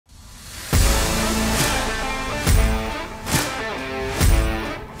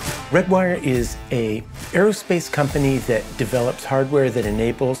RedWire is an aerospace company that develops hardware that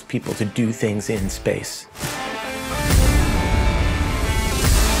enables people to do things in space.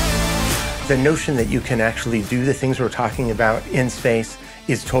 The notion that you can actually do the things we're talking about in space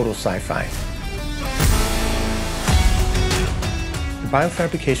is total sci-fi. The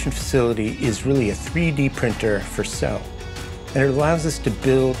BioFabrication facility is really a 3D printer for cell, and it allows us to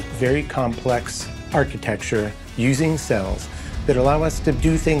build very complex architecture using cells that allow us to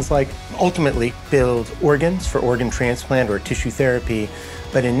do things like ultimately build organs for organ transplant or tissue therapy,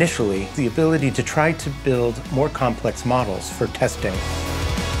 but initially the ability to try to build more complex models for testing.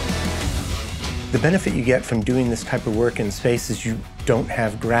 The benefit you get from doing this type of work in space is you don't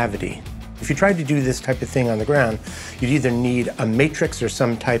have gravity. If you tried to do this type of thing on the ground, you'd either need a matrix or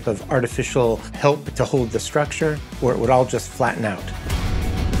some type of artificial help to hold the structure, or it would all just flatten out.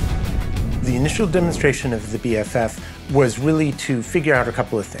 The initial demonstration of the BFF was really to figure out a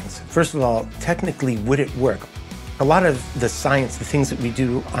couple of things. First of all, technically, would it work? A lot of the science, the things that we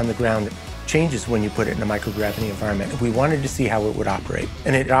do on the ground, changes when you put it in a microgravity environment. We wanted to see how it would operate,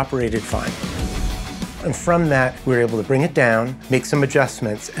 and it operated fine. And from that, we were able to bring it down, make some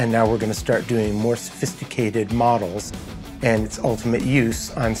adjustments, and now we're going to start doing more sophisticated models. And its ultimate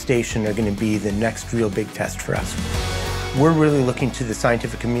use on station are going to be the next real big test for us. We're really looking to the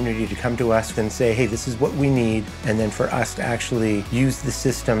scientific community to come to us and say, hey, this is what we need, and then for us to actually use the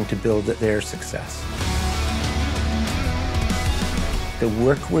system to build their success. The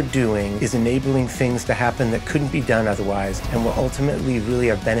work we're doing is enabling things to happen that couldn't be done otherwise and will ultimately really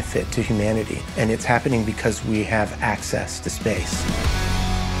have benefit to humanity. And it's happening because we have access to space.